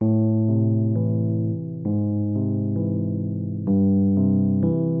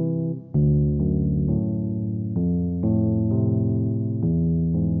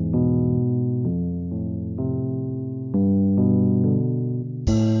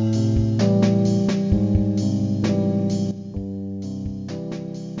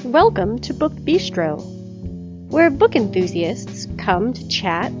Welcome to Book Bistro, where book enthusiasts come to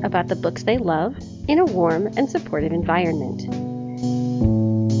chat about the books they love in a warm and supportive environment.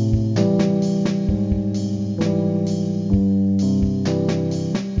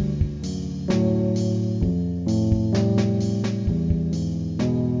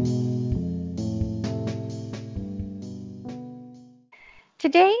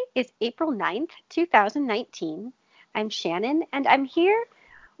 Today is April 9th, 2019. I'm Shannon, and I'm here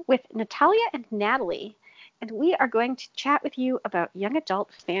with Natalia and Natalie, and we are going to chat with you about young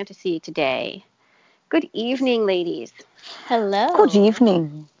adult fantasy today. Good evening, ladies. Hello. Good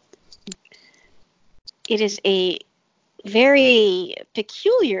evening. It is a very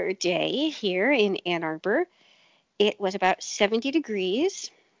peculiar day here in Ann Arbor. It was about 70 degrees,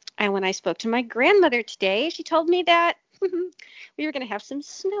 and when I spoke to my grandmother today, she told me that we were going to have some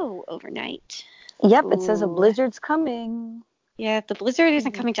snow overnight. Yep, it says a blizzard's coming. Yeah, the blizzard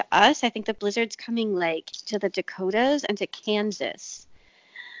isn't coming to us. I think the blizzard's coming to the Dakotas and to Kansas.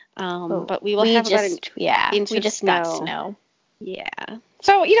 But we will have about an inch of snow. Got snow. Yeah.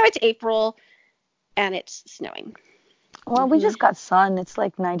 So, it's April and it's snowing. Well, we just got sun. It's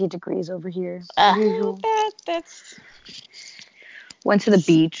like 90 degrees over here. Usual. That's... Went to the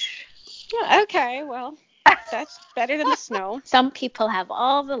beach. Yeah, okay, well, that's better than the snow. Some people have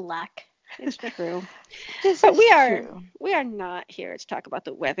all the luck. It's true. But we are not here to talk about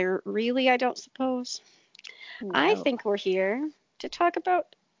the weather, really, I don't suppose. No. I think we're here to talk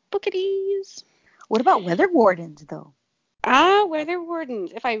about bookities. What about weather wardens, though? Weather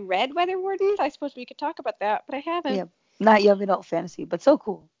wardens. If I read weather wardens, I suppose we could talk about that, but I haven't. Yep. Not young adult fantasy, but so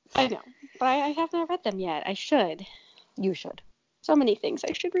cool. I know, but I have not read them yet. I should. You should. So many things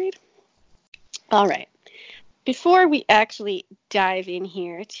I should read. All right. Before we actually dive in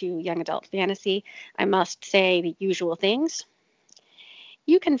here to young adult fantasy, I must say the usual things.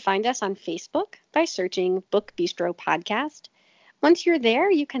 You can find us on Facebook by searching Book Bistro Podcast. Once you're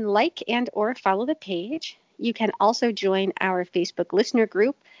there, you can like and or follow the page. You can also join our Facebook listener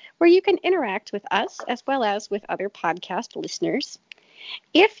group where you can interact with us as well as with other podcast listeners.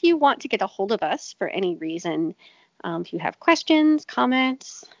 If you want to get a hold of us for any reason, if you have questions,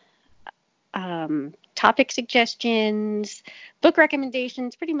 comments, topic suggestions, book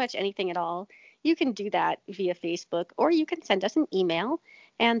recommendations, pretty much anything at all, you can do that via Facebook, or you can send us an email,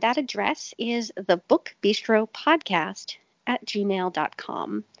 and that address is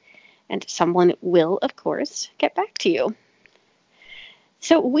thebookbistropodcast@gmail.com, and someone will, of course, get back to you.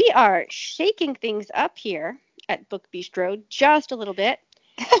 So we are shaking things up here at Book Bistro just a little bit,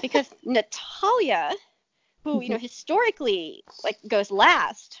 because Natalia, who, historically, goes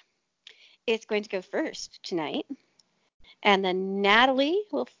last, is going to go first tonight, and then Natalie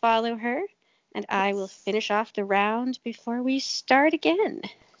will follow her, and I will finish off the round before we start again.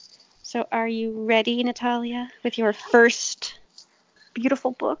 So are you ready, Natalia, with your first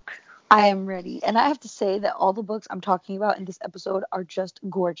beautiful book? I am ready, and I have to say that all the books I'm talking about in this episode are just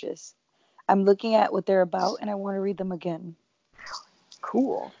gorgeous. I'm looking at what they're about, and I want to read them again.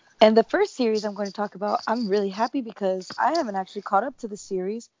 Cool. And the first series I'm going to talk about, I'm really happy because I haven't actually caught up to the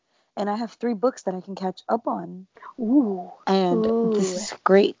series, and I have 3 books that I can catch up on. And this is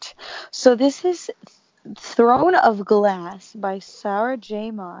great. So this is Throne of Glass by Sarah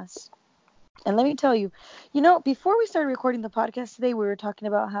J. Maas. And let me tell you, before we started recording the podcast today, we were talking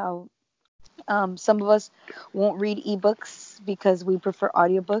about how some of us won't read ebooks because we prefer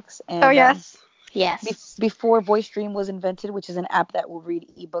audiobooks. And, yes. Before VoiceStream was invented, which is an app that will read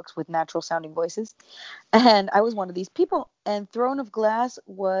ebooks with natural sounding voices. And I was one of these people. And Throne of Glass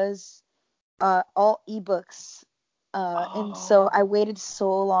was all ebooks. And so I waited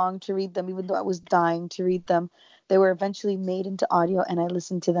so long to read them, even though I was dying to read them. They were eventually made into audio, and I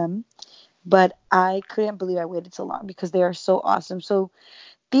listened to them. But I couldn't believe I waited so long because they are so awesome. So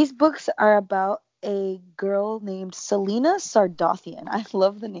these books are about a girl named Selena Sardothian. I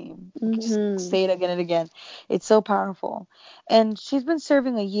love the name. Just say it again and again. It's so powerful. And she's been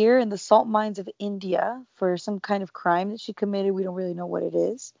serving a year in the salt mines of India for some kind of crime that she committed. We don't really know what it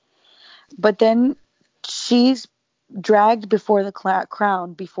is. But then she's dragged before the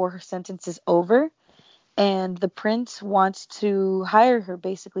crown before her sentence is over. And the prince wants to hire her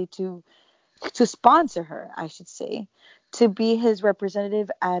basically to sponsor her, I should say, to be his representative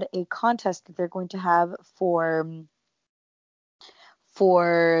at a contest that they're going to have for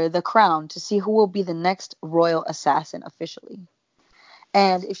the crown to see who will be the next royal assassin officially.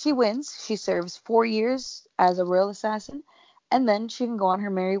 And if she wins, she serves 4 years as a royal assassin, and then she can go on her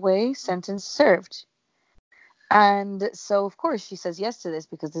merry way, sentence served. And so, of course, she says yes to this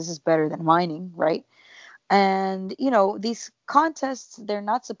because this is better than mining, right? And, these contests, they're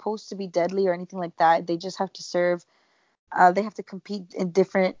not supposed to be deadly or anything like that. They just have to serve, they have to compete in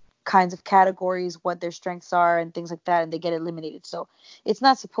different kinds of categories, what their strengths are and things like that, and they get eliminated. So it's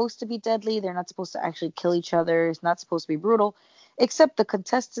not supposed to be deadly. They're not supposed to actually kill each other. It's not supposed to be brutal, except the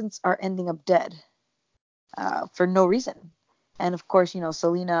contestants are ending up dead for no reason. And of course,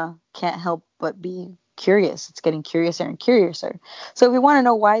 Selena can't help but be curious. It's getting curiouser and curiouser. So if we want to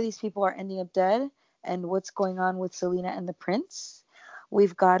know why these people are ending up dead and what's going on with Selena and the prince,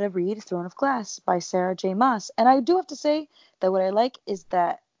 we've got to read Throne of Glass by Sarah J. Maas. And I do have to say that what I like is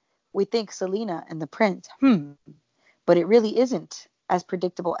that we think Selena and the prince, but it really isn't as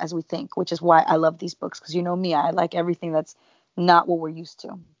predictable as we think, which is why I love these books, because you know me, I like everything that's not what we're used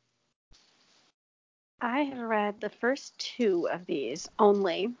to. I have read the first 2 of these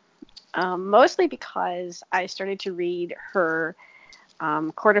only, mostly because I started to read her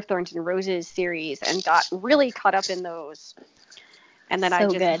Court of Thorns and Roses series and got really caught up in those. And then I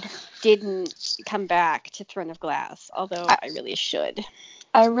just didn't come back to Throne of Glass, although I really should.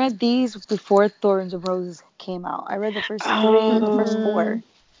 I read these before Thorns of Roses came out. I read the first 3 and the first 4.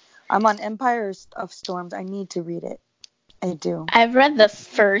 I'm on Empire of Storms. I need to read it. I do. I've read the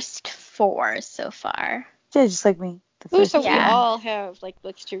first 4 so far. Yeah, just like me. So we all have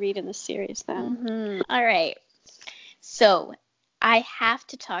books to read in the series then. Mm-hmm. All right. So I have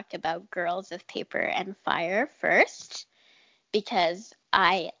to talk about Girls of Paper and Fire first, because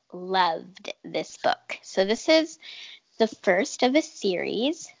I loved this book. So this is the first of a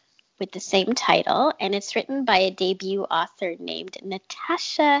series with the same title, and it's written by a debut author named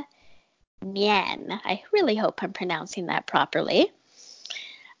Natasha Mien. I really hope I'm pronouncing that properly.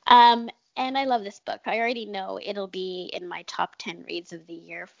 And I love this book. I already know it'll be in my top 10 reads of the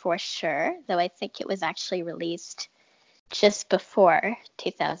year for sure, though I think it was actually released just before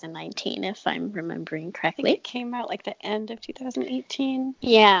 2019, if I'm remembering correctly. I think it came out the end of 2018.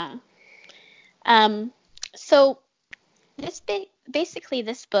 Yeah. So basically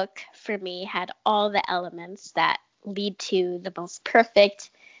this book for me had all the elements that lead to the most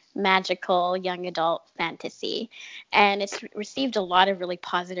perfect magical young adult fantasy, and it's received a lot of really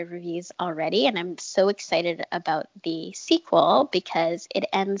positive reviews already, and I'm so excited about the sequel because it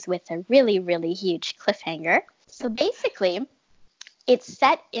ends with a really, really huge cliffhanger. So basically it's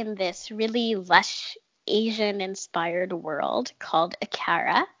set in this really lush Asian inspired world called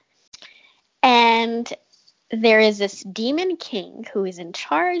Akara, and there is this demon king who is in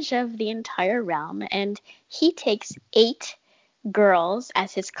charge of the entire realm, and he takes 8 girls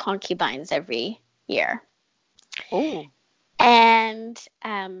as his concubines every year. Oh. And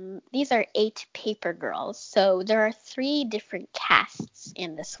these are 8 paper girls. So there are 3 different castes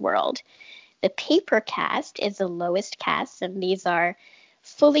in this world. The paper caste is the lowest caste, and these are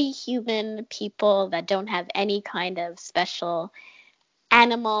fully human people that don't have any kind of special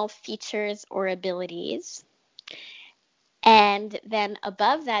animal features or abilities. And then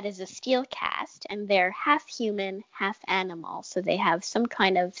above that is a steel caste, and they're half human, half animal. So they have some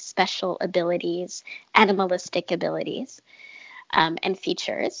kind of special abilities, animalistic abilities, and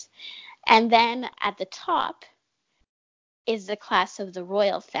features. And then at the top is the class of the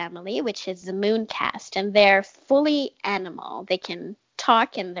royal family, which is the moon caste, and they're fully animal. They can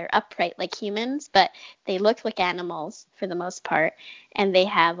talk and they're upright like humans, but they look like animals for the most part, and they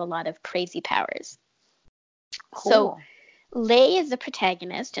have a lot of crazy powers. Cool. So Lei is the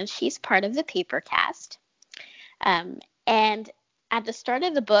protagonist, and she's part of the paper caste. And at the start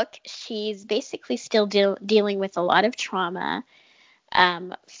of the book, she's basically still dealing with a lot of trauma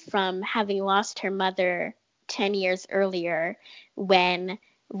from having lost her mother 10 years earlier when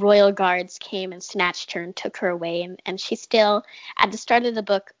royal guards came and snatched her and took her away. And she's still, at the start of the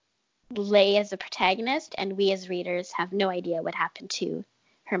book, Lei is the protagonist, and we as readers have no idea what happened to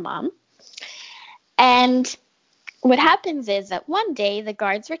her mom. And what happens is that one day the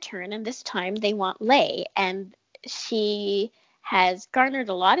guards return, and this time they want Lei, and she has garnered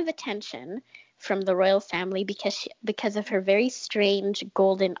a lot of attention from the royal family because of her very strange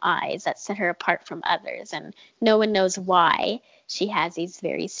golden eyes that set her apart from others, and no one knows why she has these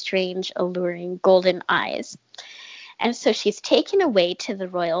very strange, alluring golden eyes. And so she's taken away to the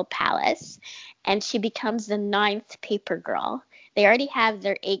royal palace, and she becomes the 9th paper girl. They already have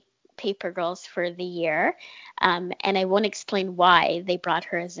their 8 paper girls for the year, and I won't explain why they brought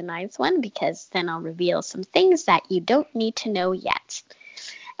her as the 9th one, because then I'll reveal some things that you don't need to know yet.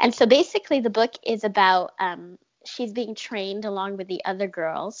 And so basically the book is about she's being trained along with the other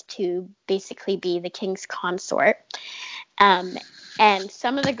girls to basically be the king's consort. And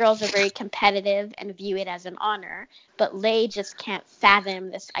some of the girls are very competitive and view it as an honor, but Lei just can't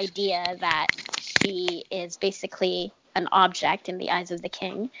fathom this idea that she is basically an object in the eyes of the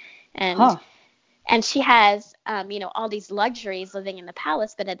king. And Huh. and she has, all these luxuries living in the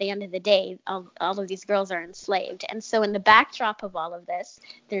palace, but at the end of the day, all of these girls are enslaved. And so in the backdrop of all of this,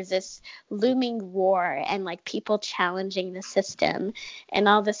 there's this looming war and like people challenging the system and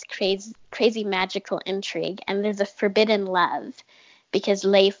all this crazy magical intrigue. And there's a forbidden love because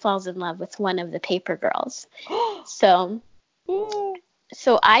Lay falls in love with one of the paper girls. So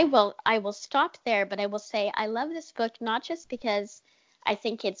I will stop there, but I will say I love this book not just because I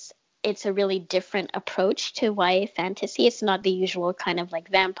think it's a really different approach to YA fantasy. It's not the usual kind of like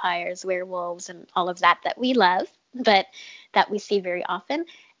vampires, werewolves, and all of that we love, but that we see very often.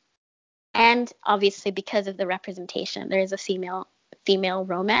 And obviously because of the representation, there is a female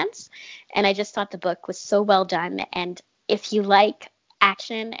romance, and I just thought the book was so well done. And if you like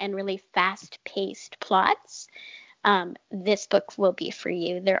action and really fast-paced plots, this book will be for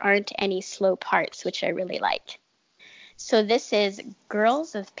you. There aren't any slow parts, which I really like. So this is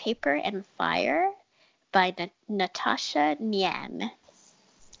Girls of Paper and Fire by Natasha Nyan.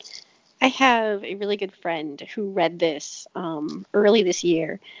 I have a really good friend who read this early this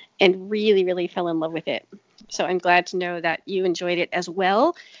year and really, really fell in love with it. So I'm glad to know that you enjoyed it as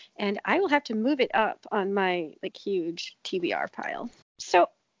well. And I will have to move it up on my huge TBR pile. So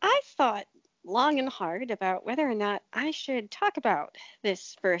I thought long and hard about whether or not I should talk about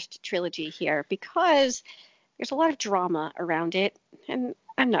this first trilogy here because there's a lot of drama around it, and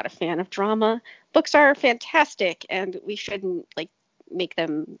I'm not a fan of drama. Books are fantastic, and we shouldn't make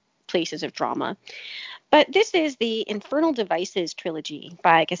them places of drama. But this is the Infernal Devices trilogy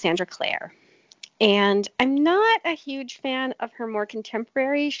by Cassandra Clare. And I'm not a huge fan of her more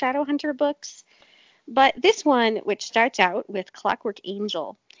contemporary Shadowhunter books, but this one, which starts out with Clockwork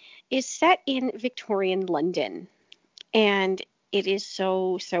Angel, is set in Victorian London. And it is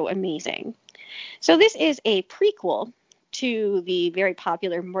so, so amazing. So this is a prequel to the very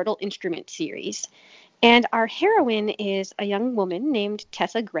popular Mortal Instrument series. And our heroine is a young woman named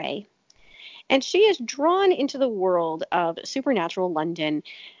Tessa Gray. And she is drawn into the world of supernatural London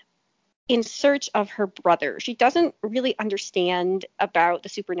in search of her brother. She doesn't really understand about the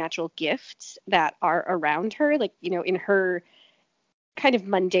supernatural gifts that are around her. In her kind of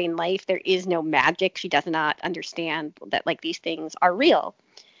mundane life, there is no magic. She does not understand that these things are real.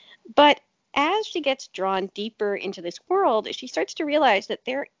 But as she gets drawn deeper into this world, she starts to realize that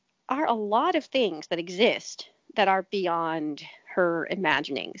there are a lot of things that exist that are beyond her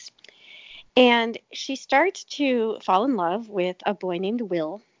imaginings. And she starts to fall in love with a boy named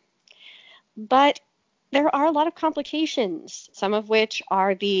Will. But there are a lot of complications, some of which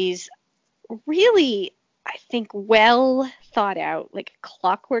are these really, I think, well thought out,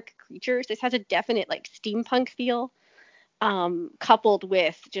 clockwork creatures. This has a definite steampunk feel. Coupled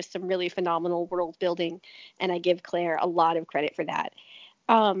with just some really phenomenal world building, and I give Claire a lot of credit for that.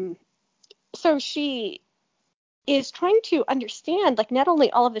 So she is trying to understand not only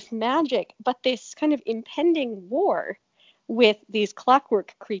all of this magic, but this kind of impending war with these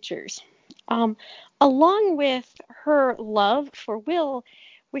clockwork creatures, along with her love for Will,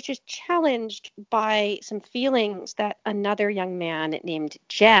 which is challenged by some feelings that another young man named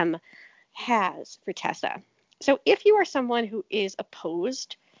Jem has for Tessa. So if you are someone who is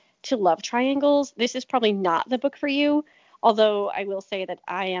opposed to love triangles, this is probably not the book for you. Although I will say that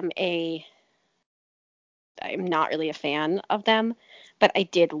I'm not really a fan of them, but I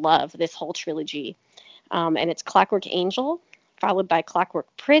did love this whole trilogy. And it's Clockwork Angel, followed by Clockwork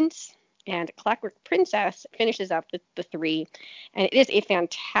Prince, and Clockwork Princess finishes up with the three. And it is a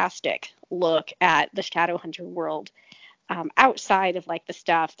fantastic look at the Shadowhunter world, outside of the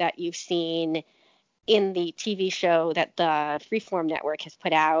stuff that you've seen in the TV show that the Freeform Network has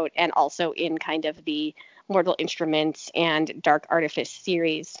put out, and also in kind of the Mortal Instruments and Dark Artifice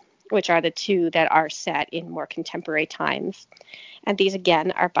series, which are the two that are set in more contemporary times. And these,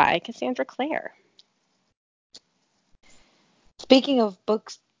 again, are by Cassandra Clare. Speaking of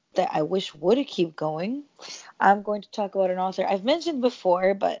books that I wish would keep going, I'm going to talk about an author I've mentioned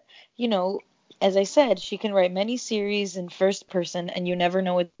before, but, as I said, she can write many series in first person, and you never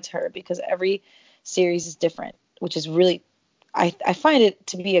know it's her because every series is different, which is really, I find it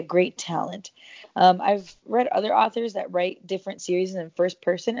to be a great talent. I've read other authors that write different series in first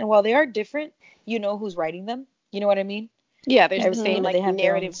person, and while they are different, you know who's writing them. You know what I mean? Yeah, there's the same they have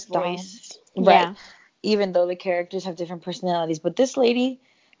narrative voice. Right. Yeah. Even though the characters have different personalities. But this lady,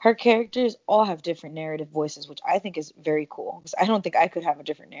 her characters all have different narrative voices, which I think is very cool because I don't think I could have a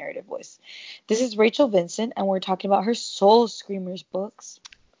different narrative voice. This is Rachel Vincent, and we're talking about her Soul Screamers books.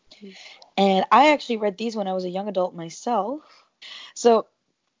 And I actually read these when I was a young adult myself. So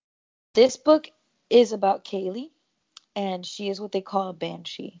This book is about Kaylee, and she is what they call a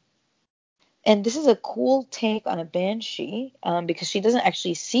banshee. And this is a cool take on a banshee, because she doesn't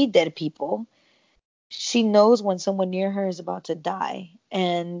actually see dead people. She knows when someone near her is about to die.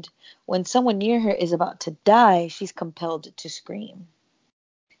 And when someone near her is about to die, she's compelled to scream.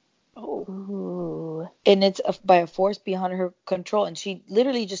 Oh. Ooh. And it's by a force beyond her control. And she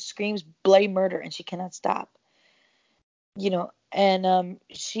literally just screams bloody murder, and she cannot stop. And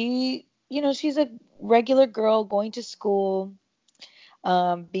she's a regular girl going to school,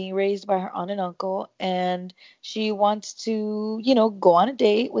 being raised by her aunt and uncle, and she wants to, go on a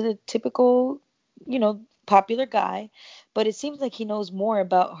date with a typical, popular guy, but it seems like he knows more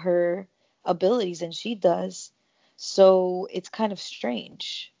about her abilities than she does. So it's kind of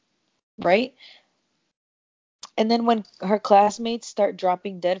strange, right? And then when her classmates start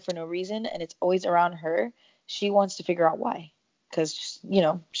dropping dead for no reason and it's always around her, she wants to figure out why. Because,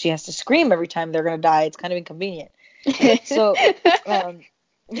 she has to scream every time they're going to die. It's kind of inconvenient. So, um,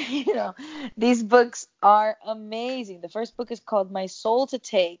 these books are amazing. The first book is called My Soul to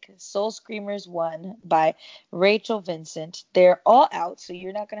Take, Soul Screamers 1 by Rachel Vincent. They're all out, so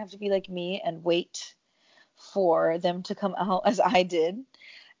you're not going to have to be like me and wait for them to come out as I did.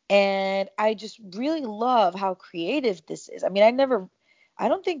 And I just really love how creative this is. I mean, I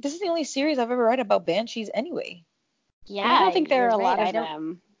don't think this is the only series I've ever read about banshees anyway. Yeah, And I don't think there are you're a right. lot of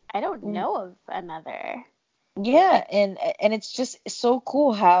them. I don't Mm, know of another. Yeah, and it's just so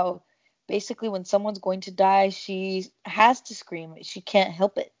cool how basically when someone's going to die, she has to scream. She can't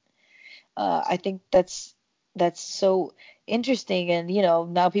help it. I think that's so interesting, and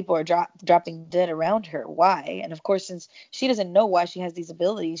now people are dropping dead around her. Why? And of course, since she doesn't know why she has these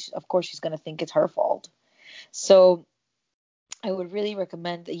abilities, of course she's gonna think it's her fault. So I would really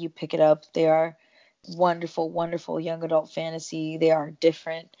recommend that you pick it up. They are wonderful, wonderful young adult fantasy. They are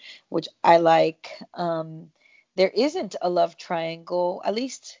different, which I like. There isn't a love triangle, at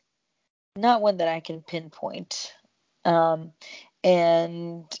least not one that I can pinpoint. Um,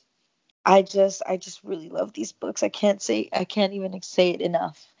 and I just really love these books. I can't even say it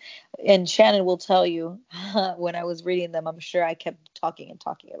enough. And Shannon will tell you when I was reading them, I'm sure I kept talking and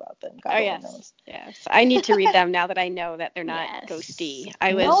talking about them. Oh, God only yes. knows. Yes. I need to read them now that I know that they're not Yes. ghosty.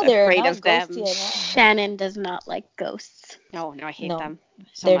 I was No, they're afraid not of them. ghosty at all. Shannon does not like ghosts. No, no, I hate No, them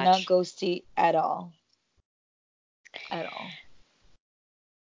so they're not much. ghosty at all. At all.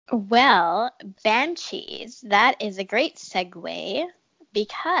 Well, banshees, that is a great segue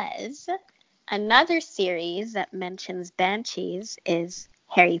because another series that mentions banshees is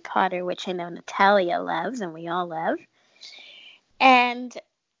Harry Potter, which I know Natalia loves and we all love. And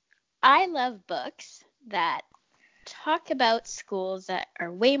I love books that talk about schools that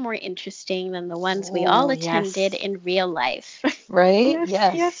are way more interesting than the ones we all Oh, attended yes. in real life. Right? Yes,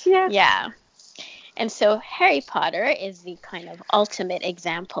 yes, Yes. yes. Yeah. And so Harry Potter is the kind of ultimate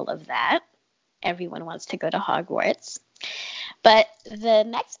example of that. Everyone wants to go to Hogwarts. But the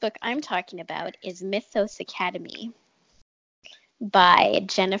next book I'm talking about is Mythos Academy by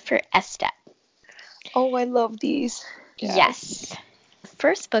Jennifer Estep. Oh, I love these. Yes. The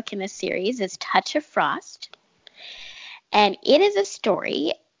first book in the series is Touch of Frost, and it is a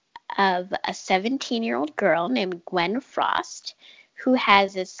story of a 17-year-old girl named Gwen Frost who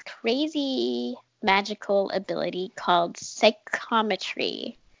has this crazy magical ability called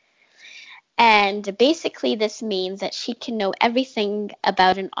psychometry. And basically, this means that she can know everything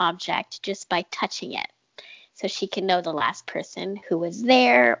about an object just by touching it. So she can know the last person who was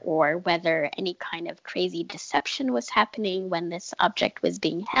there or whether any kind of crazy deception was happening when this object was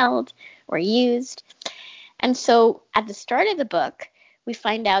being held or used. And so at the start of the book, we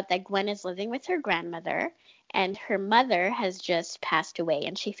find out that Gwen is living with her grandmother and her mother has just passed away,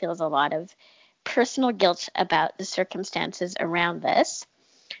 and she feels a lot of personal guilt about the circumstances around this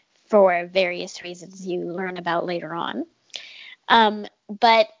for various reasons you learn about later on.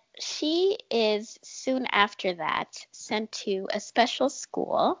 But she is soon after that sent to a special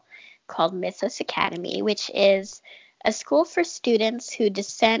school called Mythos Academy, which is a school for students who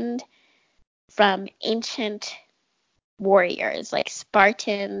descend from ancient warriors like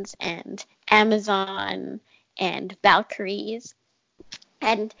Spartans and Amazon and Valkyries.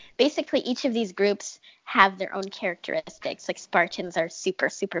 And basically, each of these groups have their own characteristics. Like Spartans are super,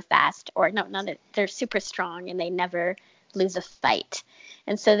 super fast, or no, not they're super strong and they never lose a fight.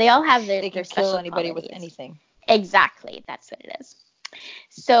 And so they all have They their can kill special anybody with qualities. anything. Exactly, that's what it is.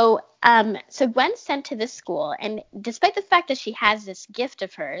 So Gwen's sent to this school, and despite the fact that she has this gift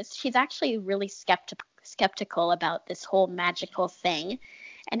of hers, she's actually really skeptical about this whole magical thing,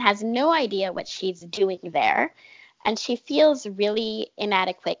 and has no idea what she's doing there. And she feels really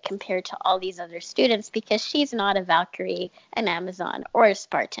inadequate compared to all these other students because she's not a Valkyrie, an Amazon, or a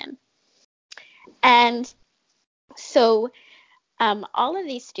Spartan. And so all of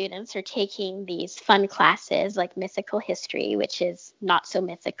these students are taking these fun classes like mythical history, which is not so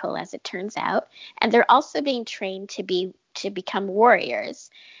mythical as it turns out. And they're also being trained to become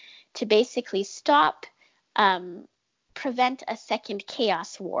warriors, to basically prevent a second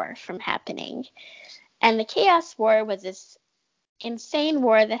Chaos War from happening. And the Chaos War was this insane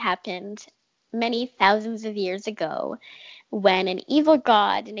war that happened many thousands of years ago when an evil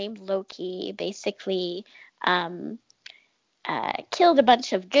god named Loki basically killed a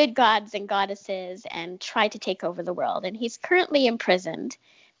bunch of good gods and goddesses and tried to take over the world. And he's currently imprisoned,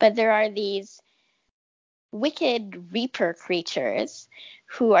 but there are these wicked Reaper creatures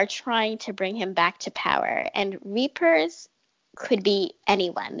who are trying to bring him back to power. And Reapers could be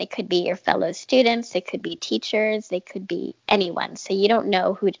anyone. They could be your fellow students, they could be teachers, they could be anyone. So you don't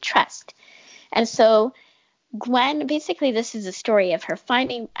know who to trust. And so Gwen, basically this is a story of her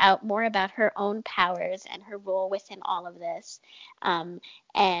finding out more about her own powers and her role within all of this.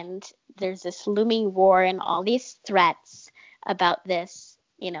 And there's this looming war and all these threats about this,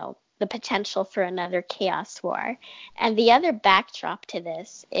 the potential for another chaos war. And the other backdrop to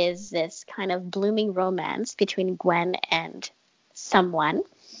this is this kind of blooming romance between Gwen and someone.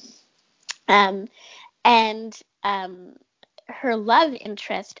 Her love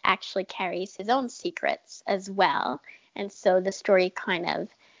interest actually carries his own secrets as well. And so the story kind of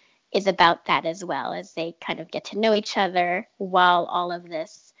is about that as well, as they kind of get to know each other while all of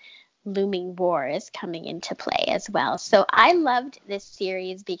this looming war is coming into play as well. So I loved this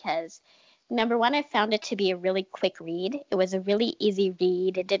series because, number one, I found it to be a really quick read. It was a really easy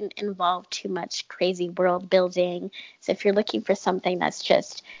read. It didn't involve too much crazy world building. So if you're looking for something that's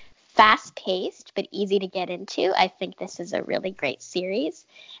just fast-paced but easy to get into, I think this is a really great series.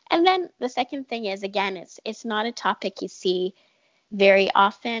 And then the second thing is, again, it's not a topic you see very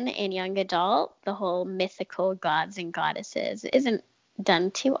often in young adult. The whole mythical gods and goddesses isn't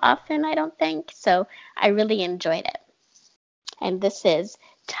done too often, I don't think. So I really enjoyed it. And this is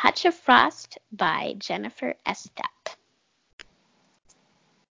Touch of Frost by Jennifer Estep.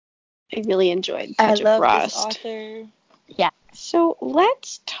 I really enjoyed Touch of Frost. This author. Yeah. So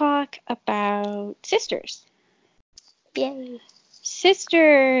let's talk about sisters. Yay.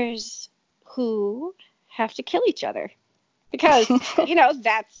 Sisters who have to kill each other. Because,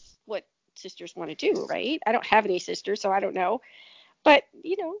 that's what sisters want to do, right? I don't have any sisters, so I don't know. But,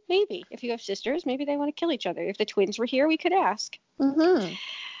 maybe if you have sisters, maybe they want to kill each other. If the twins were here, we could ask. Mm-hmm.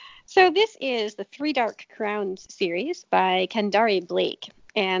 So this is the Three Dark Crowns series by Kendare Blake.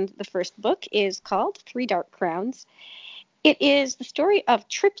 And the first book is called Three Dark Crowns. It is the story of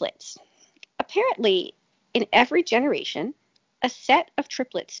triplets. Apparently, in every generation, a set of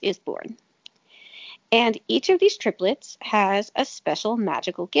triplets is born. And each of these triplets has a special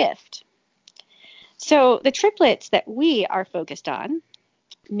magical gift. So the triplets that we are focused on,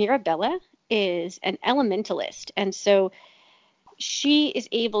 Mirabella is an elementalist. And so she is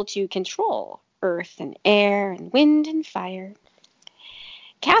able to control earth and air and wind and fire.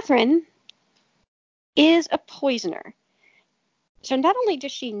 Catherine is a poisoner. So not only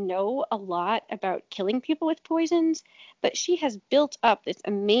does she know a lot about killing people with poisons, but she has built up this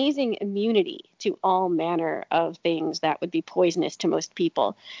amazing immunity to all manner of things that would be poisonous to most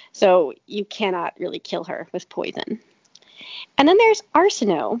people. So you cannot really kill her with poison. And then there's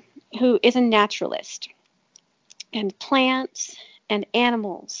Arsinoe, who is a naturalist. And plants and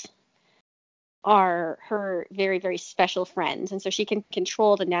animals are her very, very special friends. And so she can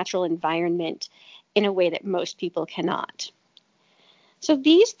control the natural environment in a way that most people cannot. So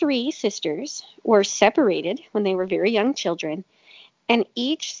these three sisters were separated when they were very young children, and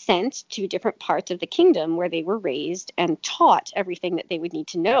each sent to different parts of the kingdom where they were raised and taught everything that they would need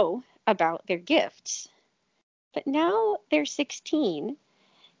to know about their gifts. But now they're 16,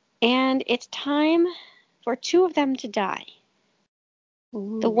 and it's time for two of them to die.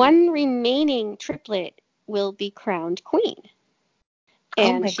 Ooh. The one remaining triplet will be crowned queen.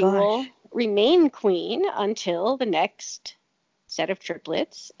 And she will remain queen until the next set of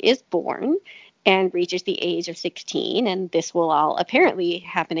triplets is born and reaches the age of 16, and this will all apparently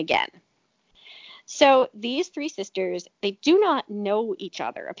happen again. So these three sisters, they do not know each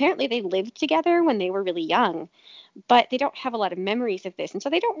other. Apparently they lived together when they were really young, but they don't have a lot of memories of this, and so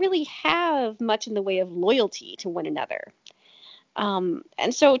they don't really have much in the way of loyalty to one another. And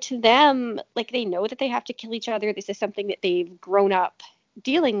so to them, they know that they have to kill each other. This is something that they've grown up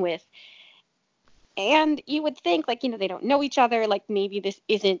dealing with. And you would think, they don't know each other, maybe this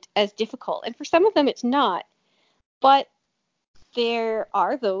isn't as difficult. And for some of them, it's not. But there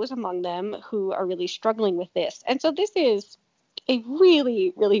are those among them who are really struggling with this. And so this is a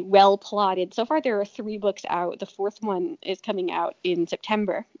really, really well plotted. So far, there are 3 books out. The 4th one is coming out in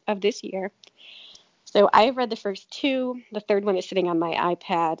September of this year. So I've read the first 2. The 3rd one is sitting on my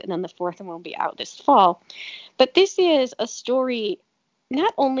iPad, and then the 4th one will be out this fall. But this is a story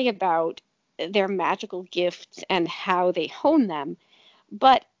not only about their magical gifts and how they hone them,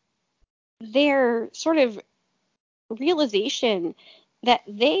 but their sort of realization that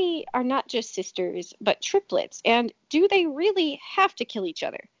they are not just sisters, but triplets. And do they really have to kill each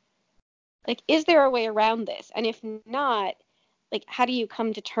other? Like, is there a way around this? And if not, like, how do you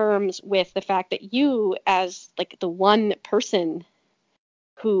come to terms with the fact that you, as like the one person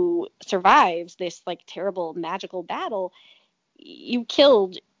who survives this like terrible magical battle, you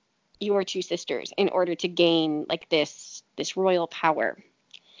killed your 2 sisters in order to gain like this royal power.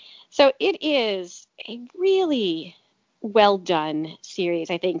 So it is a really well done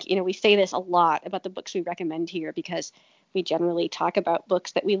series. I think, we say this a lot about the books we recommend here because we generally talk about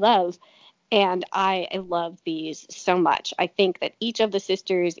books that we love. And I love these so much. I think that each of the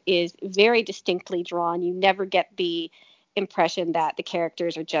sisters is very distinctly drawn. You never get the impression that the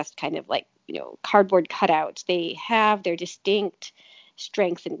characters are just kind of like, cardboard cutouts. They have their distinct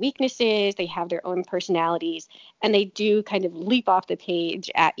strengths and weaknesses. They have their own personalities, and they do kind of leap off the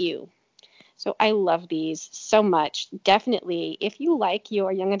page at you. So I love these so much. Definitely, if you like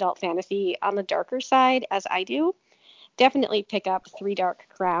your young adult fantasy on the darker side, as I do, definitely pick up Three Dark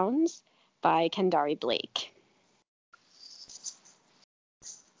Crowns by Kendari Blake.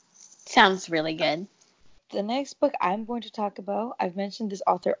 Sounds really good. The next book I'm going to talk about, I've mentioned this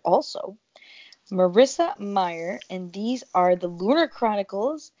author also, Marissa Meyer, and these are the Lunar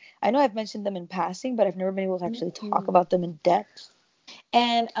Chronicles. I know I've mentioned them in passing, but I've never been able to actually talk about them in depth.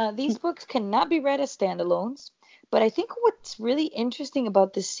 And these books cannot be read as standalones, but I think what's really interesting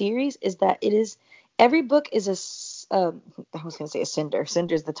about this series is that every book is I was going to say a cinder.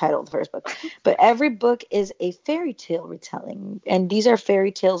 Cinder is the title of the first book. But every book is a fairy tale retelling. And these are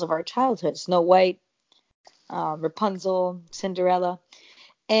fairy tales of our childhood. Snow White, Rapunzel, Cinderella.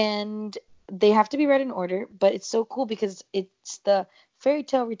 And they have to be read in order. But it's so cool because it's the fairy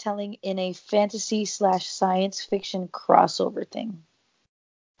tale retelling in a fantasy/science fiction crossover thing.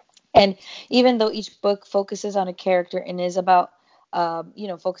 And even though each book focuses on a character and is about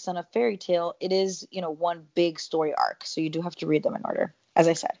focus on a fairy tale, it is, one big story arc. So you do have to read them in order, as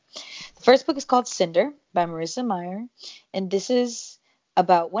I said. The first book is called Cinder by Marissa Meyer. And this is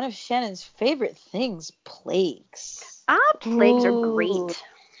about one of Shannon's favorite things, plagues. Plagues are great.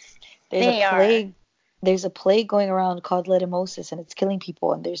 There's a plague going around called leishmaniasis, and it's killing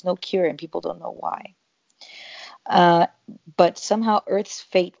people, and there's no cure, and people don't know why. But somehow Earth's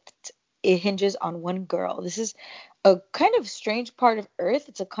fate, it hinges on one girl. This is a kind of strange part of Earth.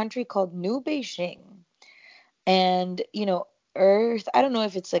 It's a country called New Beijing. And, Earth, I don't know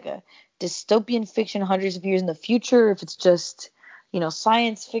if it's like a dystopian fiction hundreds of years in the future, or if it's just,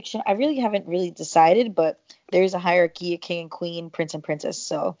 science fiction. I really haven't decided, but there is a hierarchy, a king and queen, prince and princess.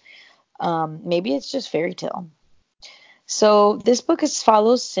 So maybe it's just fairy tale. So this book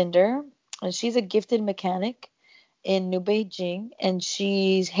follows Cinder, and she's a gifted mechanic in New Beijing, and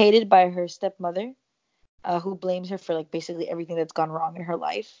she's hated by her stepmother, who blames her for like basically everything that's gone wrong in her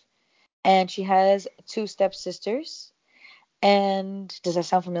life. And she has 2 stepsisters. And does that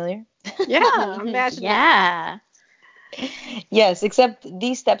sound familiar? Yeah, imagine yeah. Yes, except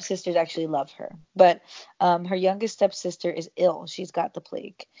these stepsisters actually love her. But her youngest stepsister is ill. She's got the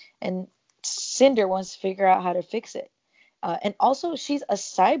plague. And Cinder wants to figure out how to fix it. And also, she's a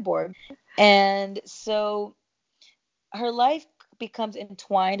cyborg. And so her life becomes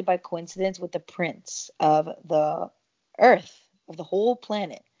entwined by coincidence with the prince of the Earth, of the whole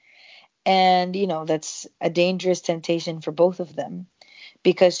planet. And, that's a dangerous temptation for both of them,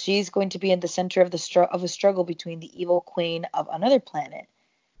 because she's going to be in the center of a struggle between the evil queen of another planet.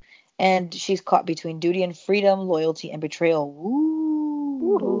 And she's caught between duty and freedom, loyalty and betrayal.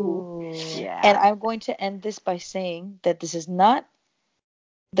 Ooh. Yeah. And I'm going to end this by saying that this is not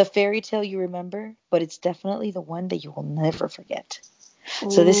the fairy tale you remember, but it's definitely the one that you will never forget.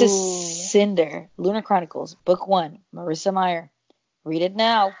 Ooh. So this is Cinder, Lunar Chronicles, Book 1, Marissa Meyer. Read it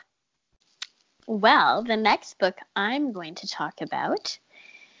now. Well, the next book I'm going to talk about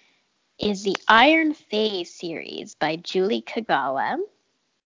is the Iron Fae series by Julie Kagawa.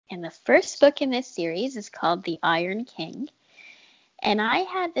 And the first book in this series is called The Iron King. And I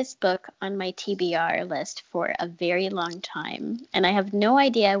had this book on my TBR list for a very long time. And I have no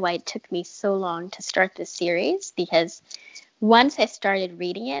idea why it took me so long to start this series, because once I started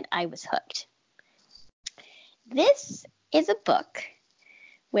reading it, I was hooked. this is a book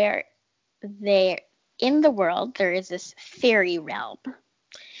where in the world there is this fairy realm.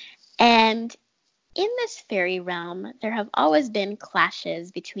 And in this fairy realm, there have always been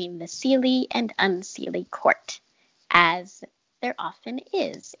clashes between the Seelie and Unseelie court, as there often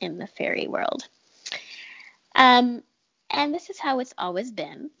is in the fairy world. And this is how it's always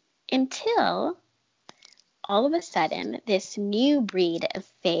been until all of a sudden this new breed of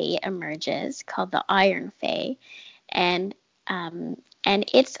fae emerges called the Iron Fae, and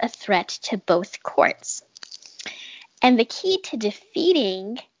it's a threat to both courts. And the key to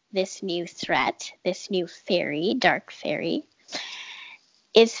defeating this new threat, this new fairy, dark fairy,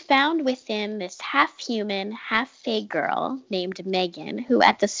 is found within this half-human, half-fae girl named Megan, who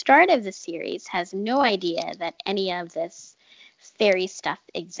at the start of the series has no idea that any of this fairy stuff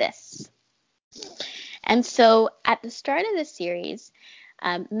exists. And so at the start of the series,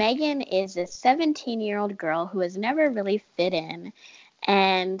 Megan is a 17-year-old girl who has never really fit in,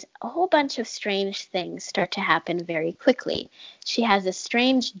 and a whole bunch of strange things start to happen very quickly. She has a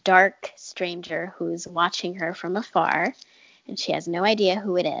strange, dark stranger who's watching her from afar, and she has no idea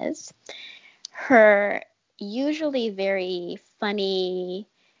who it is. Her usually very funny,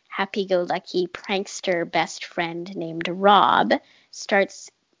 happy-go-lucky prankster best friend named Rob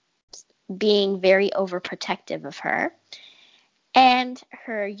starts being very overprotective of her, and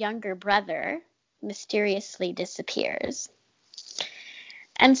her younger brother mysteriously disappears.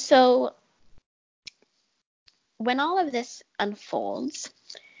 And so when all of this unfolds,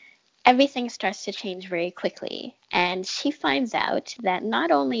 everything starts to change very quickly. And she finds out that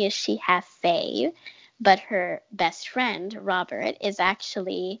not only is she half fae, but her best friend, Robert, is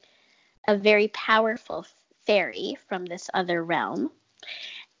actually a very powerful fairy from this other realm.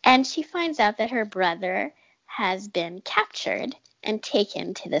 And she finds out that her brother has been captured and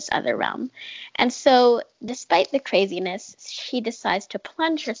taken to this other realm. And so, despite the craziness, she decides to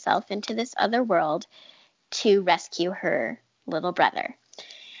plunge herself into this other world to rescue her little brother.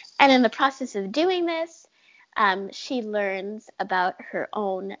 And in the process of doing this, she learns about her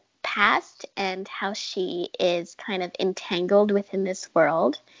own past and how she is kind of entangled within this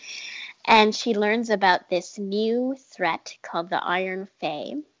world. And she learns about this new threat called the Iron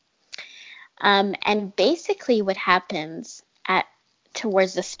Fae. And basically what happens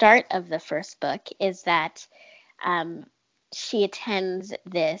towards the start of the first book is that she attends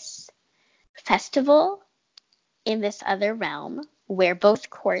this festival in this other realm where both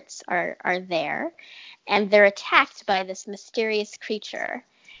courts are there, and they're attacked by this mysterious creature.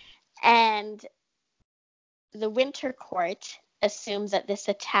 And the Winter Court assumes that this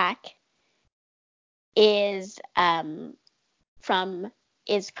attack is kind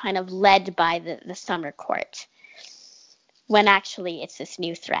of led by the Summer Court, when actually it's this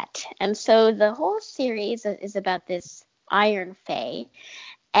new threat. And so the whole series is about this Iron Fae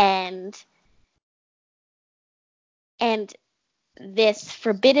and this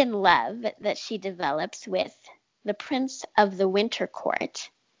forbidden love that she develops with the Prince of the Winter Court,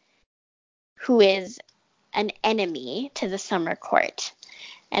 who is an enemy to the Summer Court.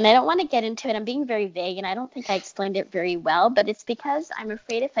 And I don't want to get into it. I'm being very vague, and I don't think I explained it very well, but it's because I'm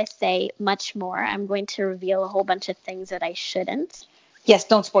afraid if I say much more, I'm going to reveal a whole bunch of things that I shouldn't. Yes,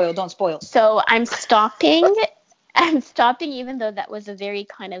 don't spoil. So I'm stopping. I'm stopping, even though that was a very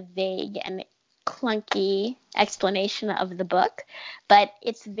kind of vague and clunky explanation of the book. But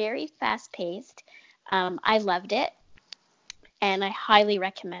it's very fast-paced. I loved it, and I highly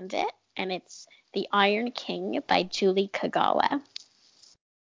recommend it. And it's The Iron King by Julie Kagawa.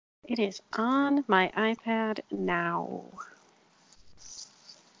 It is on my iPad now.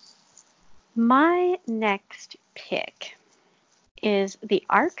 My next pick is the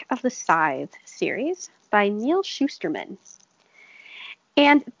Ark of the Scythe series by Neal Shusterman.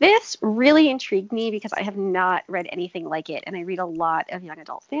 And this really intrigued me because I have not read anything like it, and I read a lot of young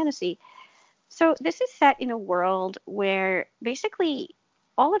adult fantasy. So this is set in a world where basically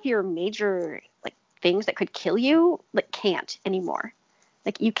all of your major things that could kill you can't anymore.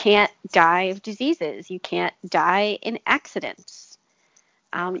 You can't die of diseases. You can't die in accidents.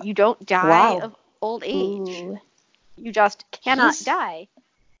 You don't die of old age. Ooh. You just cannot die.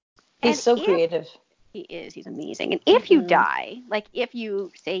 He's so creative. He is. He's amazing. And if you die, if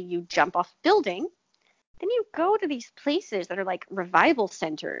you say you jump off a building, then you go to these places that are like revival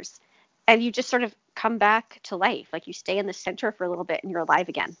centers, and you just sort of come back to life. You stay in the center for a little bit and you're alive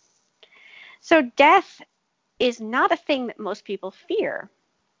again. So death is not a thing that most people fear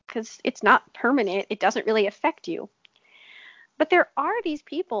because it's not permanent. It doesn't really affect you. But there are these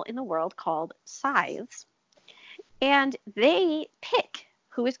people in the world called scythes, and they pick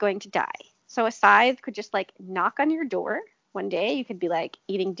who is going to die. So a scythe could just like knock on your door one day. You could be like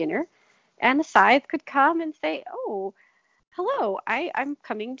eating dinner, and the scythe could come and say, "Oh, hello, I'm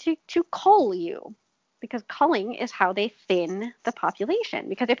coming to cull you." Because culling is how they thin the population.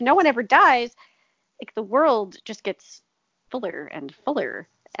 Because if no one ever dies, like the world just gets fuller and fuller,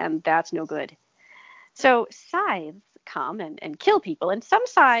 and that's no good. So scythes come and kill people, and some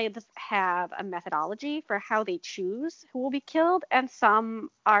scythes have a methodology for how they choose who will be killed, and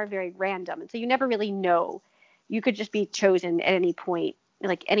some are very random, and so you never really know. You could just be chosen at any point,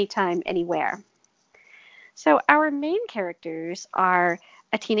 like anytime, anywhere. So our main characters are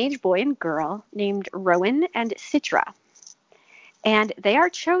a teenage boy and girl named Rowan and Citra, and they are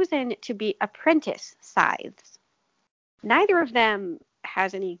chosen to be apprentice scythes. Neither of them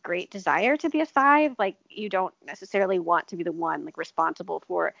has any great desire to be a scythe. Like, you don't necessarily want to be the one like responsible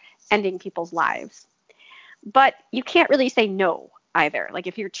for ending people's lives. But you can't really say no either. Like,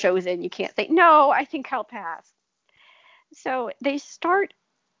 if you're chosen, you can't say, no, I think I'll pass. So they start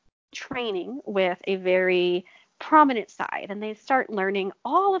training with a very prominent scythe, and they start learning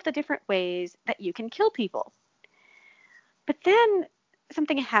all of the different ways that you can kill people. But then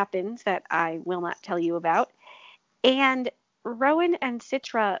something happens that I will not tell you about, and Rowan and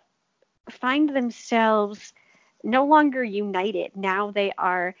Citra find themselves no longer united. Now they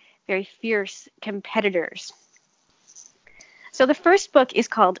are very fierce competitors. So the first book is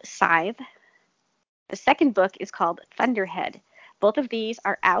called Scythe. The second book is called Thunderhead. Both of these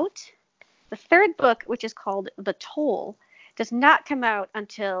are out. The third book, which is called The Toll, does not come out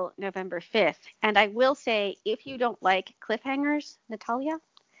until November 5th. And I will say, if you don't like cliffhangers, Natalia,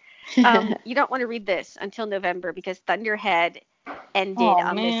 you don't want to read this until November, because Thunderhead ended Oh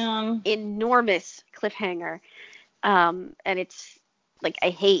on man. this enormous cliffhanger. And it's like, I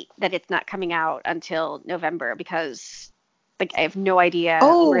hate that it's not coming out until November, because like I have no idea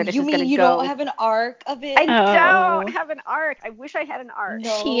Oh, where this you is going mean to you go. don't have an arc of I it? don't Oh, have an arc. I wish I had an arc.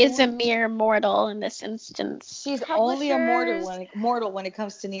 she is No. a mere mortal in this instance. She's only a Publishers, mortal when it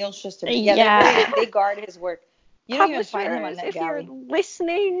comes to Neil Shusterman. Yeah, Yeah. they guard his work. You don't even find him on publishers, if you're NetGalley.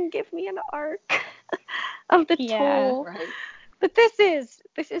 listening, give me an arc of The Yeah. Toll. Right. But this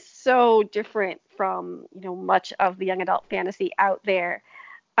is so different from, much of the young adult fantasy out there,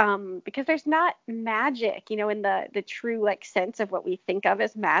 because there's not magic, in the true like sense of what we think of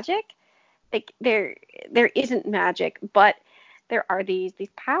as magic. Like, there isn't magic, but there are these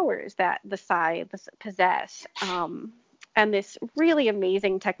powers that the scythes possess, and this really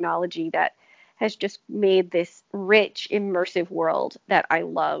amazing technology that has just made this rich, immersive world that I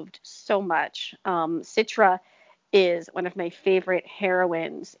loved so much. Citra is one of my favorite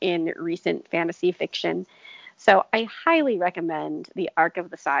heroines in recent fantasy fiction. So I highly recommend the Arc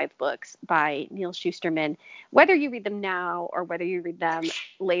of the Scythe books by Neil Shusterman, whether you read them now or whether you read them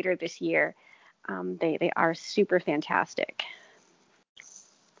later this year. They are super fantastic.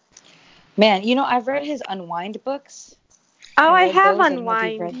 Man, I've read his Unwind books. Oh, I I read have those. I don't know if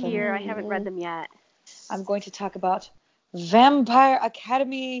you've Unwind read them. here. I haven't read Mm. them yet. I'm going to talk about Vampire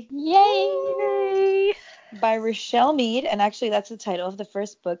Academy Yay. Yay! by Rochelle Mead, and actually that's the title of the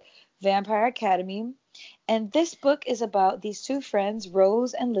first book, Vampire Academy. And this book is about these two friends,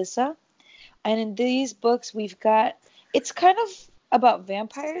 Rose and Lissa. And in these books, it's kind of about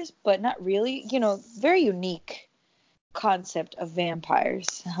vampires, but not really, very unique concept of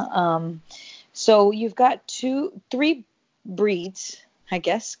vampires. So you've got three breeds, I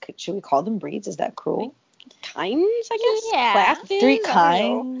guess. Should we call them breeds? Is that cruel? Kinds, I guess. Yeah. Classes. Three I don't know.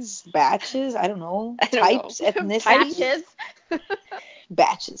 kinds, batches, I don't know, I don't know. types, ethnicity, Batches.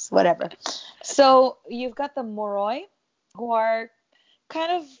 batches, whatever. So you've got the Moroi, who are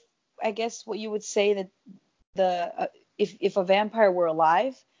kind of, I guess, what you would say that if a vampire were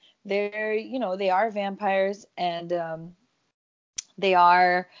alive, they are vampires, and they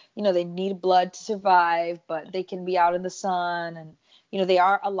are, they need blood to survive, but they can be out in the sun, and they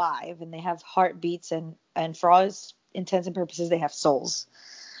are alive, and they have heartbeats, and for all intents and purposes, they have souls.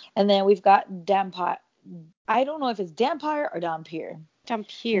 And then we've got Dampire. I don't know if it's Dampire or Dampier.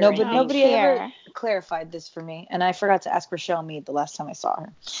 Dampier, No, I but think. nobody ever Dampier. clarified this for me, and I forgot to ask Rochelle Mead the last time I saw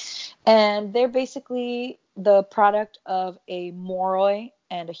her. And they're basically the product of a Moroi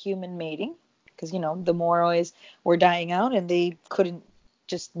and a human mating, because the Morois were dying out and they couldn't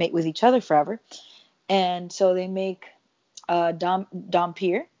just mate with each other forever, and so they make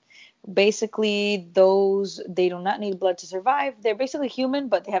Dampier. Basically, they do not need blood to survive. They're basically human,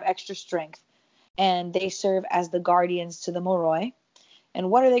 but they have extra strength, and they serve as the guardians to the Moroi. And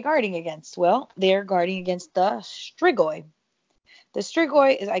what are they guarding against? Well, they're guarding against the Strigoi. The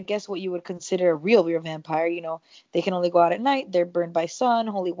Strigoi is, I guess, what you would consider a real vampire. They can only go out at night. They're burned by sun,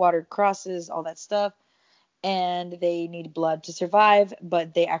 holy water crosses, all that stuff. And they need blood to survive,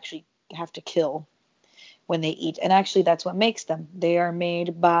 but they actually have to kill when they eat. And actually, that's what makes them. They are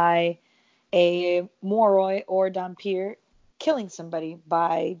made by a Moroi or Dhampir killing somebody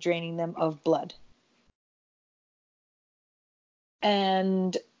by draining them of blood.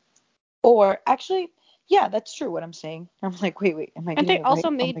 Or actually, yeah, that's true what I'm saying. I'm like, wait, am I Aren't getting they it also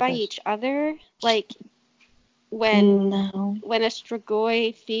right? made my by gosh. each other? Like when No. when a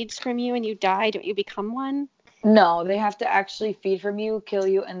Strigoi feeds from you and you die, don't you become one? No, they have to actually feed from you, kill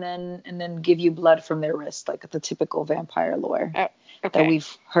you, and then give you blood from their wrist, like the typical vampire lore Oh, that okay.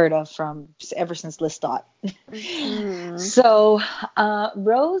 we've heard of from ever since Lestat. Mhm. So,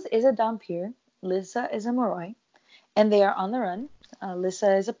 Rose is a Dhampir, Lissa is a Moroi, and they are on the run.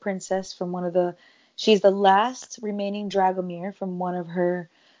 Lissa is a princess from she's the last remaining Dragomir from one of her,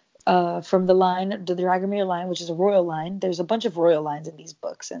 from the Dragomir line, which is a royal line. There's a bunch of royal lines in these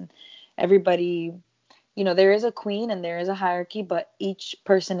books, and everybody, there is a queen and there is a hierarchy, but each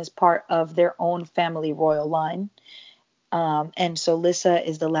person is part of their own family royal line. And so Lissa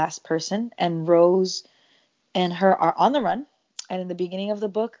is the last person, and Rose and her are on the run. And in the beginning of the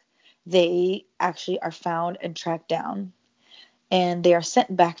book, they actually are found and tracked down, and they are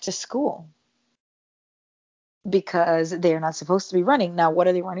sent back to school because they are not supposed to be running. Now, what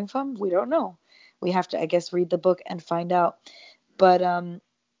are they running from? We don't know. We have to, I guess, read the book and find out. But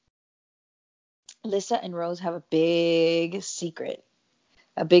Lissa and Rose have a big secret,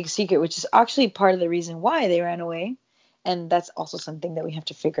 which is actually part of the reason why they ran away. And that's also something that we have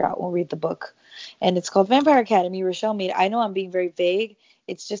to figure out when we read the book. And it's called Vampire Academy, Rochelle Mead. I know I'm being very vague.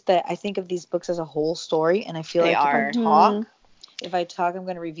 It's just that I think of these books as a whole story, and I feel They like are. if I talk, I'm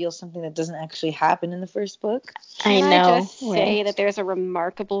going to reveal something that doesn't actually happen in the first book. Can I know. I just say that there's a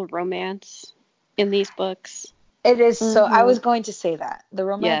remarkable romance in these books? It is. So I was going to say that the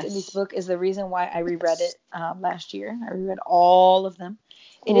romance in this Yes. book is the reason why I reread it last year. I reread all of them.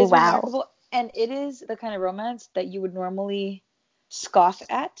 It is Wow. remarkable, and it is the kind of romance that you would normally scoff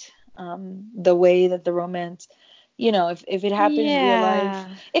at. The way that the romance, if it happens in real life,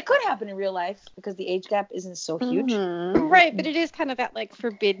 it could happen in real life because the age gap isn't so huge. Right, but it is kind of that like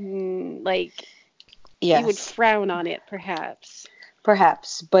forbidden, like you would frown on it, perhaps.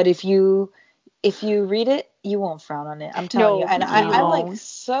 Perhaps, but if you read it, you won't frown on it. I'm telling you. And I'm like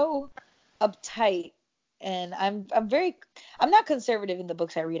so uptight, and I'm not conservative in the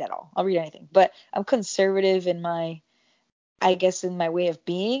books I read at all. I'll read anything, but I'm conservative in my way of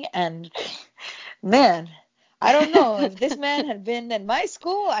being. And man, I don't know if this man had been in my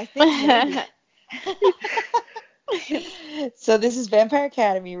school, I think maybe. So this is Vampire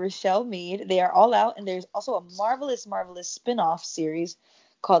Academy, Rochelle Mead. They are all out, and there's also a marvelous spin-off series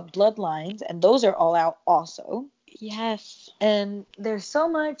called Bloodlines, and those are all out also. Yes. And there's so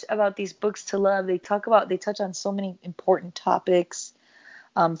much about these books to love. They touch on so many important topics.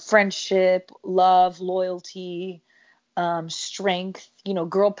 Friendship, love, loyalty, strength,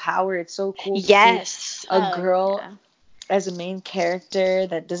 girl power. It's so cool to see a girl as a main character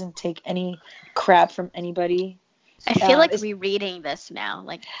that doesn't take any crap from anybody. I feel like rereading this now,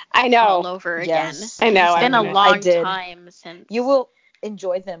 like I know all over again. I know. It's been a long time since. You will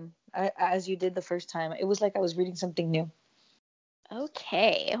enjoy them as you did the first time. It was like I was reading something new.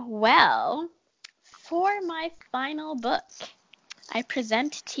 Okay, well, for my final book, I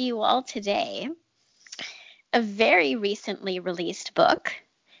present to you all today a very recently released book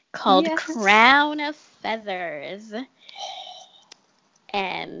called Crown of Feathers.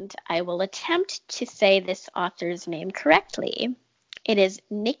 And I will attempt to say this author's name correctly. It is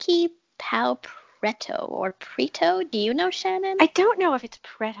Nikki Pau Preto or Preto. Do you know, Shannon? I don't know if it's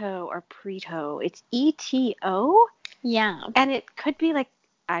Preto or Preto. It's E-T-O? Yeah. And it could be like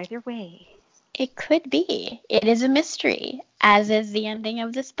either way. It could be. It is a mystery, as is the ending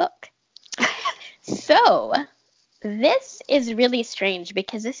of this book. So, this is really strange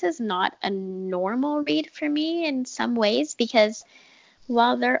because this is not a normal read for me in some ways, because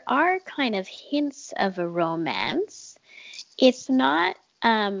while there are kind of hints of a romance, it's not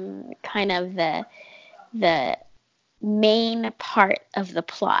kind of the main part of the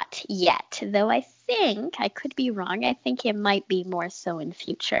plot yet, though I could be wrong, I think it might be more so in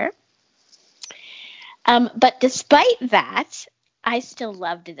future. But despite that, I still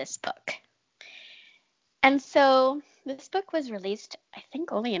loved this book. And so this book was released, I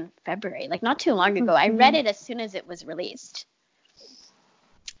think, only in February, like not too long ago. I read it as soon as it was released.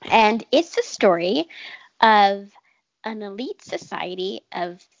 And it's a story of an elite society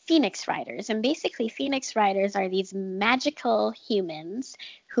of Phoenix Riders. And basically, Phoenix Riders are these magical humans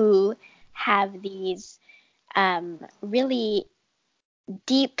who have these really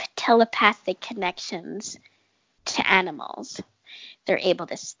deep telepathic connections to animals. They're able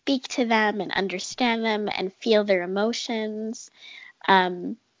to speak to them and understand them and feel their emotions.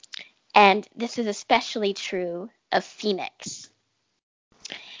 And this is especially true of Phoenix.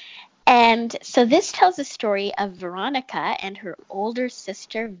 And so this tells the story of Veronica and her older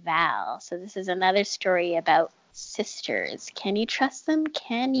sister Val. So this is another story about sisters. Can you trust them?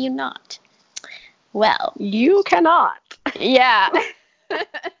 Can you not? Well, you cannot. Yeah.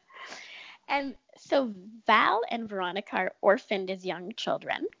 And so Val and Veronica are orphaned as young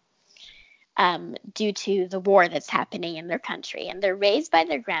children due to the war that's happening in their country. And they're raised by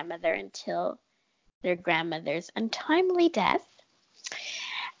their grandmother until their grandmother's untimely death.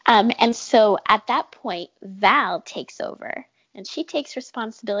 And so at that point, Val takes over, and she takes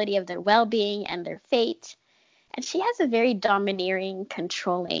responsibility of their well-being and their fate. And she has a very domineering,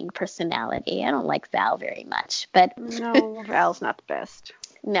 controlling personality. I don't like Val very much, but no, Val's not the best.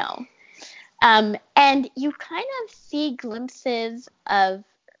 No. And you kind of see glimpses of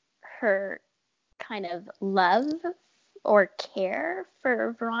her kind of love or care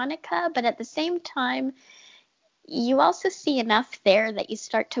for Veronica, but at the same time, you also see enough there that you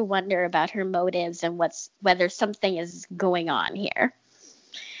start to wonder about her motives and whether something is going on here.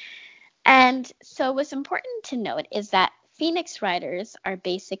 And so what's important to note is that Phoenix Riders are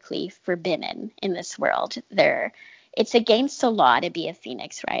basically forbidden in this world. It's against the law to be a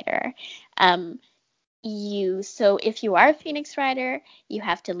Phoenix Rider. So if you are a Phoenix Rider, you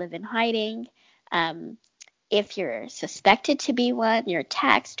have to live in hiding. If you're suspected to be one, you're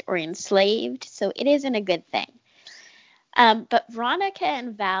taxed or enslaved. So it isn't a good thing. But Veronica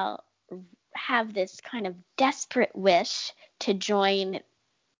and Val have this kind of desperate wish to join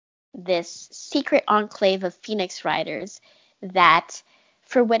this secret enclave of Phoenix Riders that,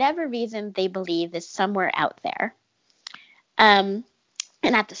 for whatever reason, they believe is somewhere out there. And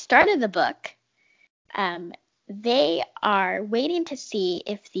at the start of the book, they are waiting to see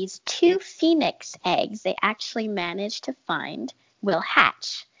if these 2 phoenix eggs they actually managed to find will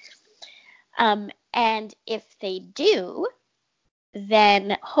hatch. And if they do,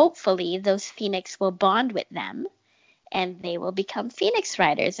 then hopefully those phoenix will bond with them and they will become Phoenix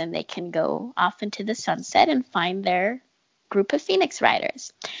Riders, and they can go off into the sunset and find their group of Phoenix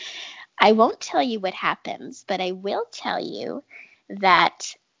Riders. I won't tell you what happens, but I will tell you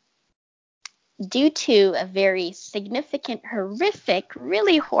that due to a very significant, horrific,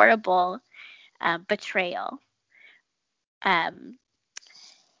 really horrible betrayal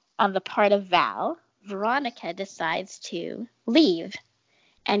on the part of Val, Veronica decides to leave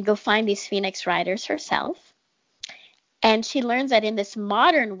and go find these Phoenix Riders herself. And she learns that in this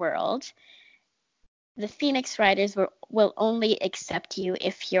modern world, the Phoenix Riders will only accept you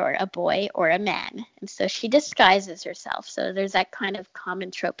if you're a boy or a man. And so she disguises herself. So there's that kind of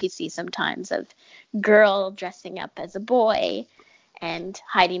common trope you see sometimes of girl dressing up as a boy and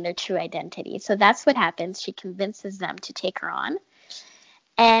hiding their true identity. So that's what happens. She convinces them to take her on.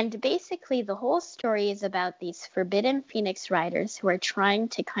 And basically the whole story is about these forbidden Phoenix Riders who are trying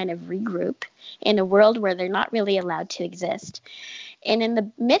to kind of regroup in a world where they're not really allowed to exist. And in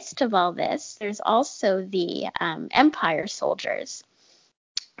the midst of all this, there's also the Empire soldiers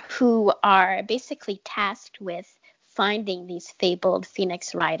who are basically tasked with finding these fabled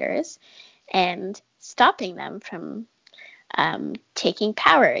Phoenix Riders and stopping them from taking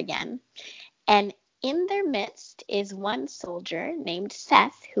power again. And in their midst is one soldier named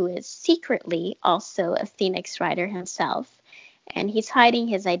Seth, who is secretly also a Phoenix Rider himself. And he's hiding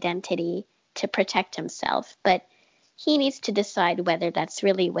his identity to protect himself. But he needs to decide whether that's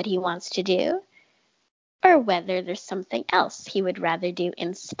really what he wants to do or whether there's something else he would rather do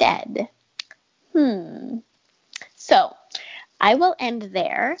instead. So I will end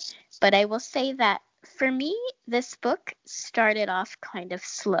there, but I will say that for me, this book started off kind of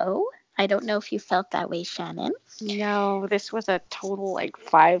slow. I don't know if you felt that way, Shannon. No, this was a total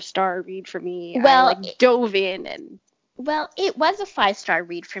 5-star read for me. Well, I dove in and... Well, it was a 5-star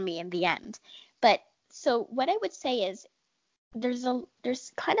read for me in the end. But so what I would say is there's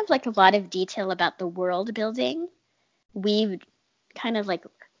kind of a lot of detail about the world building we've kind of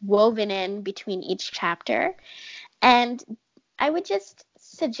woven in between each chapter. And I would just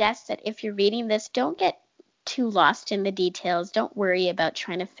suggest that if you're reading this, don't get too lost in the details. Don't worry about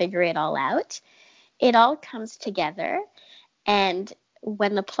trying to figure it all out. It all comes together. And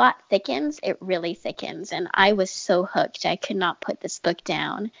when the plot thickens, it really thickens. And I was so hooked. I could not put this book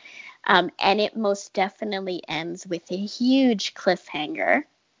down. And it most definitely ends with a huge cliffhanger.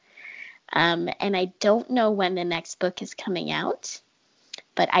 And I don't know when the next book is coming out,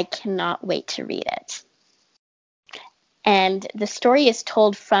 but I cannot wait to read it. And the story is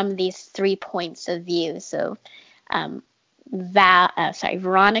told from these 3 points of view. So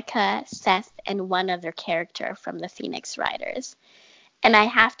Veronica, Seth, and one other character from the Phoenix Riders. And I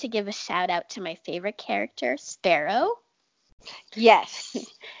have to give a shout out to my favorite character, Sparrow. Yes.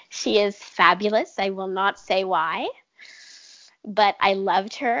 She is fabulous. I will not say why, but I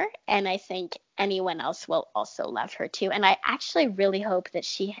loved her, and I think anyone else will also love her too. And I actually really hope that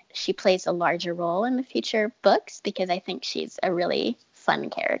she plays a larger role in the future books, because I think she's a really fun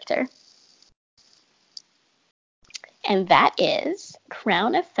character. And that is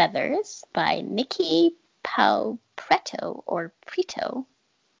Crown of Feathers by Nikki Preto.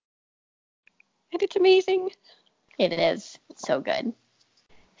 And it's amazing. It is. It's so good.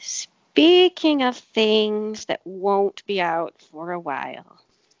 Speaking of things that won't be out for a while,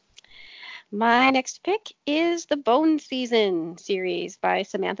 my next pick is the Bone Season series by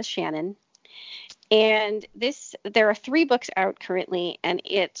Samantha Shannon. And there are 3 books out currently, and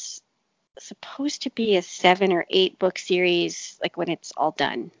it's supposed to be a 7 or 8 book series, like when it's all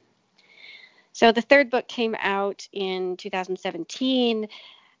done. So the 3rd book came out in 2017.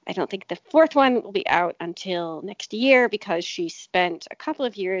 I don't think the 4th one will be out until next year, because she spent a couple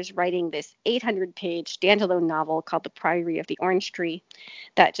of years writing this 800-page standalone novel called The Priory of the Orange Tree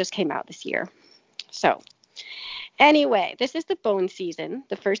that just came out this year. So anyway, this is the Bone Season.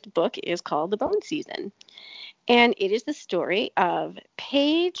 The first book is called The Bone Season. And it is the story of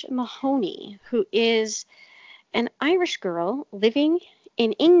Paige Mahoney, who is an Irish girl living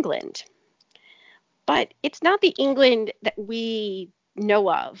in England. But it's not the England that we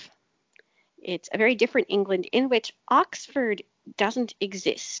know of. It's a very different England in which Oxford doesn't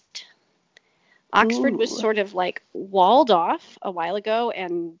exist. Oxford was sort of like walled off a while ago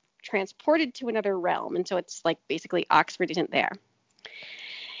and transported to another realm. And so it's like basically Oxford isn't there.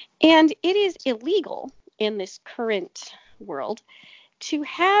 And it is illegal in this current world to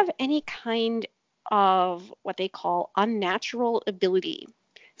have any kind of what they call unnatural ability.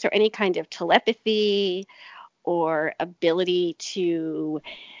 So any kind of telepathy or ability to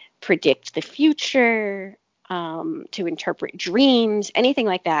predict the future, to interpret dreams, anything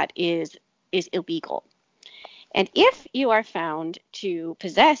like that is illegal. And if you are found to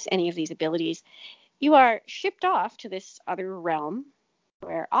possess any of these abilities, you are shipped off to this other realm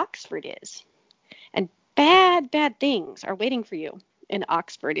where Oxford is. And bad things are waiting for you in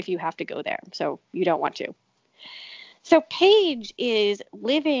Oxford if you have to go there. So you don't want to. So Paige is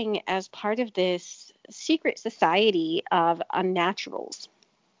living as part of this secret society of unnaturals.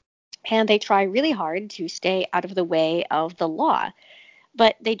 And they try really hard to stay out of the way of the law,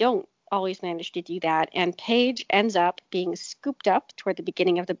 but they don't always manage to do that. And Paige ends up being scooped up toward the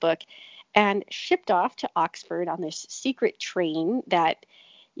beginning of the book and shipped off to Oxford on this secret train that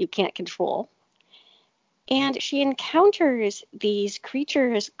you can't control. And she encounters these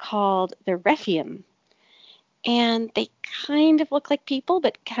creatures called the Rephium. And they kind of look like people,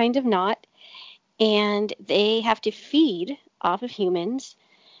 but kind of not. And they have to feed off of humans.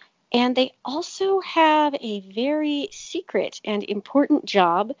 And they also have a very secret and important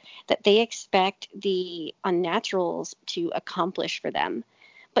job that they expect the unnaturals to accomplish for them.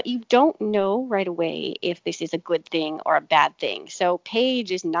 But you don't know right away if this is a good thing or a bad thing. So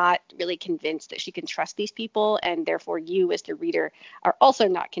Paige is not really convinced that she can trust these people, and therefore you as the reader are also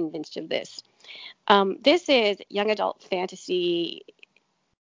not convinced of this. This is young adult fantasy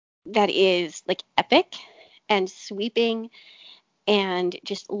that is like epic and sweeping and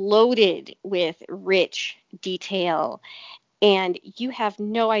just loaded with rich detail. And you have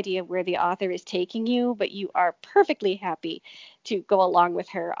no idea where the author is taking you, but you are perfectly happy to go along with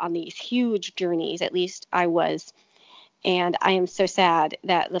her on these huge journeys. At least I was. And I am so sad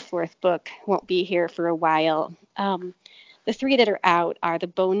that the 4th book won't be here for a while. The 3 that are out are The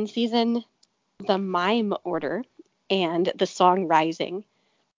Bone Season, The Mime Order, and The Song Rising.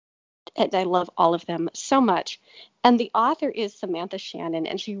 And I love all of them so much. And the author is Samantha Shannon,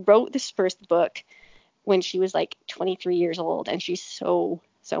 and she wrote this first book when she was like 23 years old, and she's so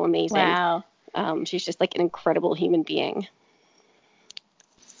amazing. Wow. She's just like an incredible human being.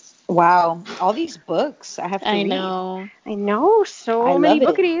 Wow, all these books I have to read. I know, so many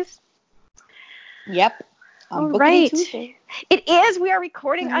bookities. Yep. All right. Tuesday. It is. We are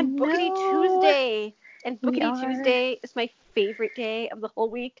recording on Bookity Tuesday. And Bookity Tuesday is my favorite day of the whole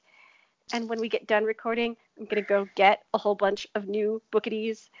week. And when we get done recording, I'm going to go get a whole bunch of new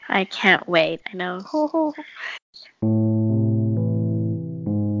bookities. I can't wait. I know.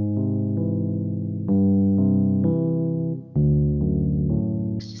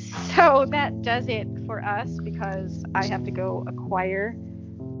 So So that does it for us, because I have to go acquire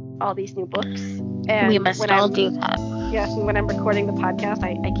all these new books. And we must all do that. Yes, and when I'm recording the podcast,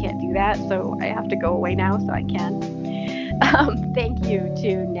 I can't do that, so I have to go away now so I can. Thank you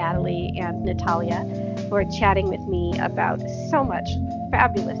to Natalie and Natalia for chatting with me about so much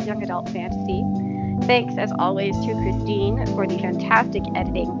fabulous young adult fantasy. Thanks, as always, to Christine for the fantastic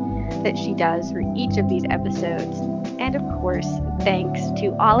editing that she does for each of these episodes. And of course, thanks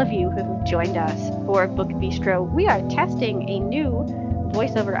to all of you who have joined us for Book Bistro. We are testing a new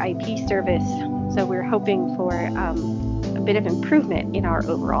voice over IP service, so we're hoping for a bit of improvement in our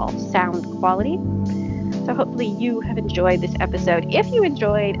overall sound quality. So hopefully you have enjoyed this episode. If you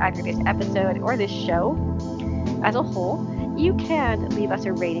enjoyed either this episode or this show as a whole, you can leave us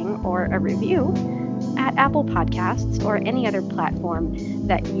a rating or a review at Apple Podcasts or any other platform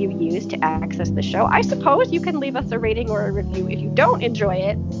that you use to access the show. I suppose you can leave us a rating or a review if you don't enjoy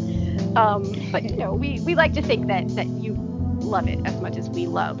it. But, you know, we like to think that you love it as much as we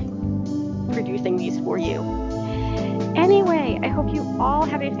love producing these for you. Anyway, I hope you all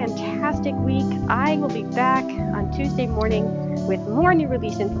have a fantastic week. I will be back on Tuesday morning with more new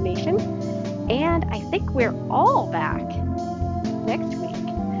release information. And I think we're all back next week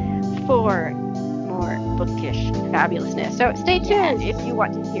for more bookish fabulousness. So stay tuned if you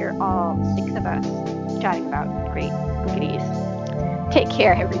want to hear all 6 of us chatting about great bookieties. Take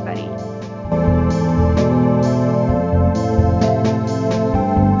care, everybody.